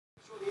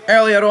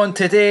Earlier on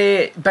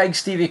today, Big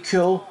Stevie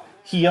Cool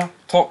here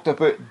talked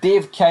about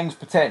Dave King's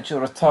potential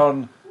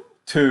return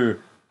to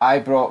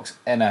Ibrox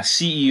in a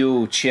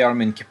CEO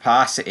chairman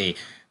capacity.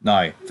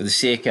 Now, for the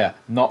sake of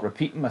not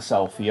repeating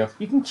myself here,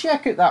 you can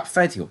check out that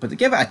video, but to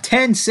give it a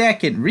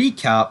 10-second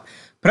recap,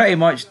 pretty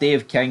much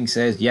Dave King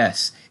says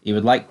yes, he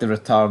would like to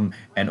return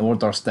in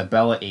order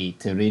stability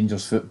to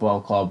Rangers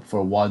Football Club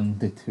for 1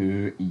 to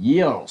 2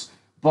 years.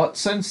 But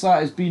since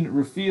that has been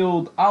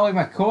revealed, Ali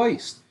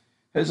Mccoist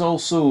has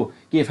also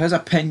gave his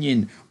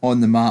opinion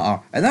on the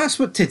matter. And that's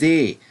what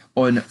today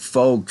on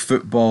Fog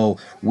Football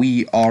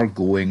we are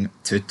going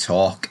to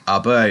talk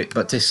about.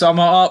 But to sum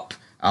it up,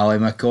 Ali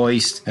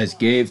Mccoist has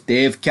gave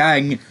Dave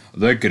King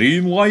the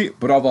green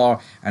light,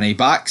 brother, and he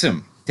backs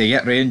him to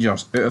get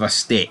Rangers out of a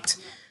state.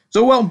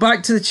 So welcome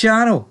back to the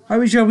channel. How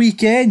was your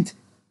weekend?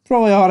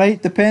 Probably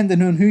alright,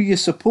 depending on who you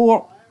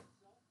support.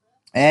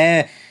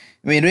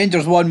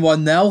 Rangers won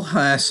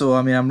 1-0, so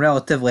I'm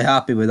relatively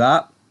happy with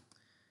that.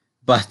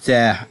 But,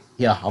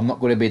 yeah, I'm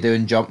not going to be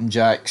doing jumping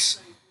jacks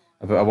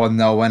about a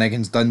 1-0 win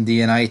against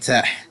Dundee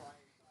United.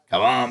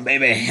 Come on,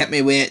 baby, hit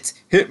me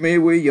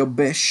with your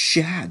best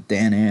shot,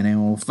 then and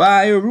I'll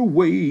fire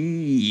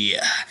away.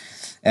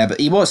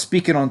 But he was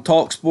speaking on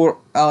TalkSport.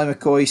 Ali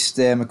McCoist,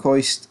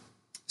 McCoist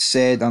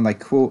said, and I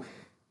quote,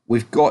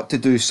 "We've got to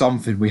do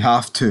something, we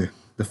have to.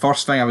 The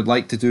first thing I would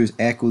like to do is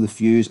echo the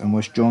views and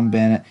wish John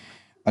Bennett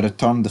a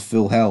return to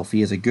full health.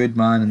 He is a good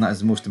man and that is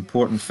the most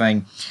important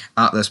thing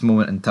at this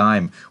moment in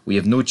time. We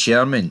have no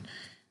chairman.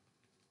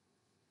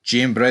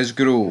 James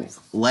Brisgrove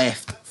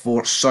left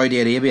for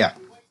Saudi Arabia.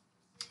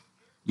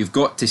 You've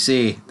got to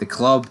say the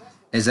club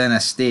is in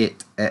a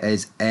state. It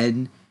is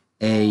in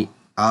a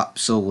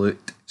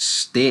absolute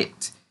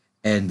state."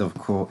 End of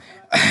quote.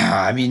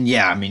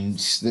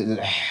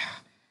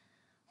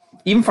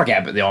 Even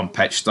forget about the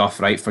on-pitch stuff,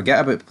 right? Forget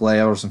about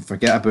players and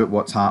forget about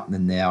what's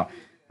happening there,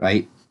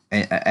 right?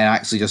 And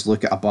actually just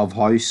look at above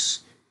house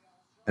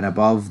and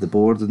above the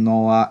board and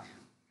all that.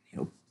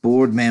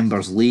 Board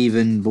members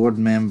leaving, board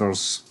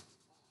members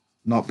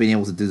not being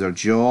able to do their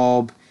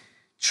job,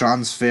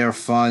 transfer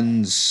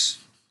funds,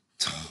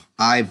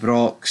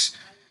 Ibrox,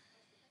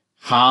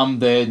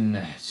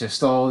 Hampden,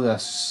 just all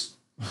this,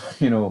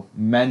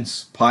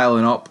 mince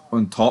piling up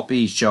on top of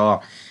each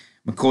other.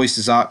 McCoist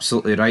is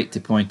absolutely right to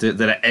point out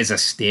that it is a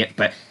state,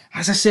 but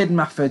as I said in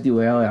my video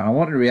earlier, I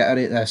want to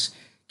reiterate this,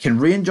 can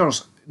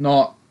Rangers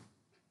not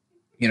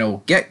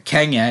get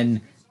King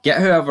in, get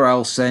whoever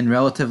else in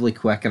relatively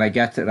quick, and I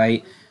get it,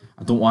 right?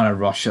 I don't want to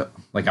rush it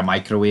like a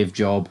microwave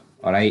job,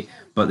 alright?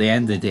 But at the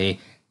end of the day,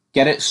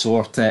 get it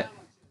sorted,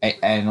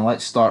 and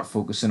let's start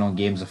focusing on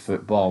games of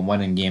football and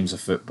winning games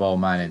of football,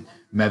 man. And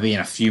maybe in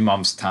a few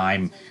months'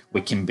 time,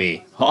 we can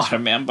be,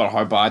 remember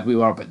how bad we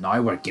were, but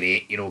now we're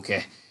great, you're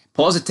okay.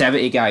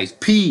 Positivity, guys.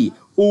 Positive.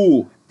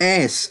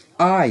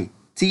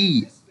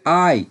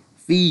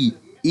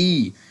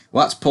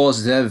 Well, that's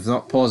positive,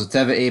 not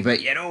positivity,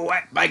 but you know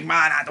what, big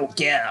man, I don't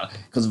care.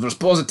 Because if there's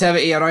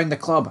positivity around the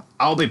club,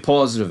 I'll be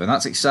positive, and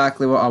that's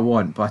exactly what I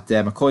want. But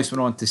McCoist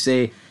went on to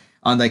say,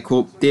 and I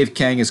quote, "Dave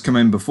King has come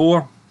in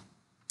before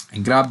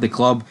and grabbed the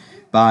club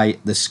by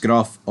the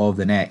scruff of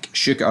the neck,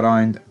 shook it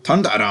around,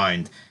 turned it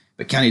around,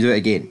 but can he do it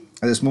again?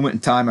 At this moment in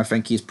time, I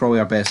think he's probably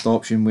our best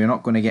option. We're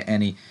not going to get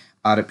any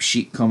Arab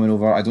Sheik coming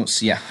over. I don't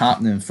see it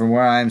happening. From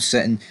where I am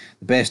sitting,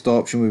 the best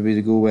option would be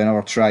to go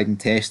whenever tried and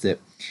test it.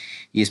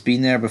 He has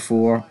been there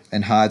before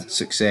and had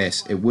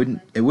success. It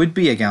would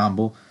be a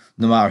gamble,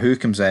 no matter who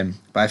comes in.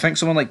 But I think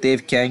someone like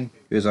Dave King,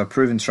 who has a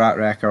proven track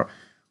record,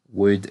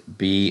 would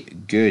be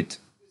good."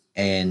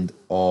 End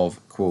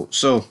of quote.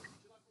 So,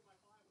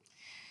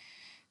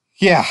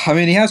 yeah,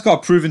 he has got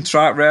a proven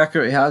track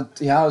record.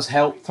 He has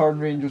helped turn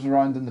Rangers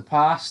around in the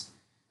past.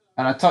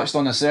 And I touched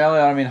on this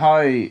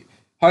earlier.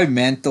 How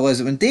mental is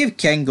it when Dave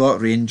King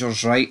got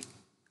Rangers right?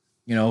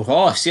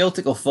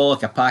 Celtic will fall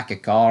like a pack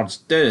of cards.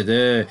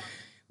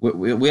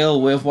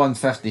 We've won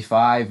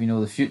 55,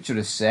 the future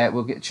is set,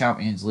 we'll get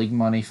Champions League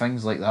money,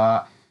 things like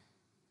that.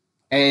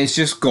 It's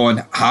just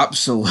gone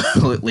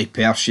absolutely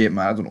pear-shaped,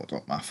 man. I don't know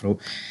what my throat.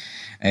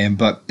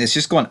 But it's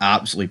just gone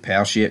absolutely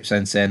pear-shaped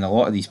since then. A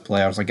lot of these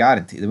players, I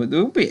guarantee, there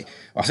will be,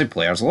 I say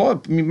players,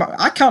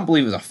 I can't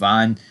believe as a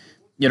fan,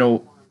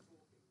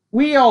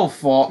 we all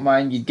thought,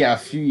 man, you'd get a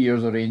few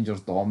years of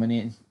Rangers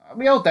dominating.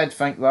 We all did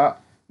think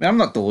that. I'm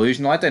not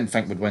delusional, I didn't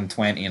think we'd win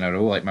 20 in a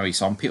row, like maybe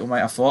some people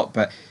might have thought,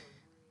 but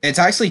it's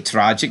actually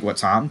tragic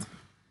what's happened.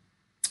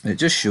 It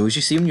just shows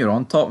you, see, when you're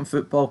on top in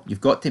football,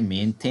 you've got to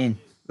maintain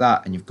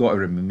that and you've got to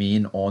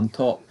remain on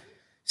top.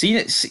 See,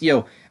 it's,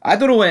 I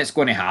don't know when it's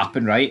going to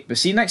happen, right? But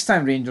see, next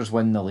time Rangers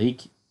win the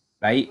league,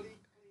 right?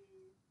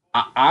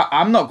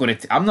 I'm not going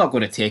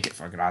to take it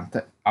for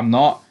granted. I'm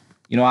not.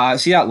 I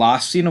see that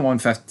last season we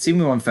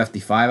won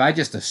 55. I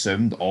just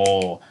assumed,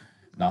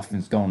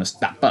 nothing's going to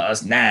stop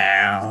us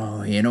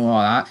now. All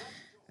that.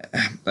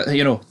 But,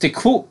 to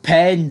quote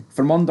Penn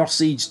from Under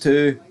Siege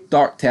 2,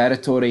 Dark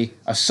Territory,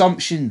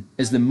 assumption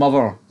is the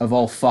mother of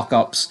all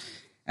fuck-ups.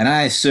 And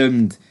I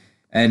assumed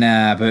in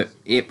about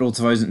April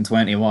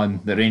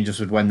 2021 that Rangers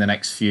would win the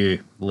next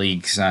few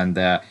leagues. And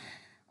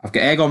I've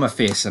got egg on my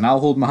face, and I'll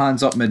hold my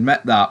hands up and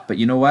admit that. But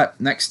you know what?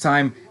 Next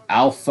time,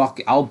 I'll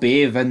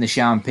bathe in the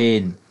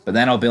champagne. But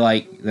then I'll be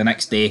like, the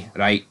next day,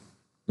 right?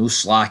 No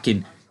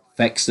slacking.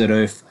 Fix the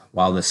roof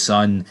while the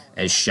sun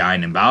is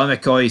shining. But Alan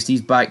McCoist,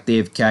 he's back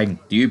Dave King.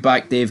 Do you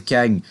back Dave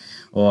King?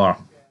 Or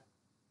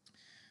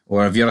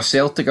if you're a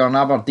Celtic or an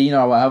Aberdeen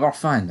or whatever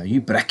fan, are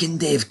you bricking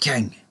Dave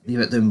King? Leave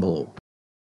it down below.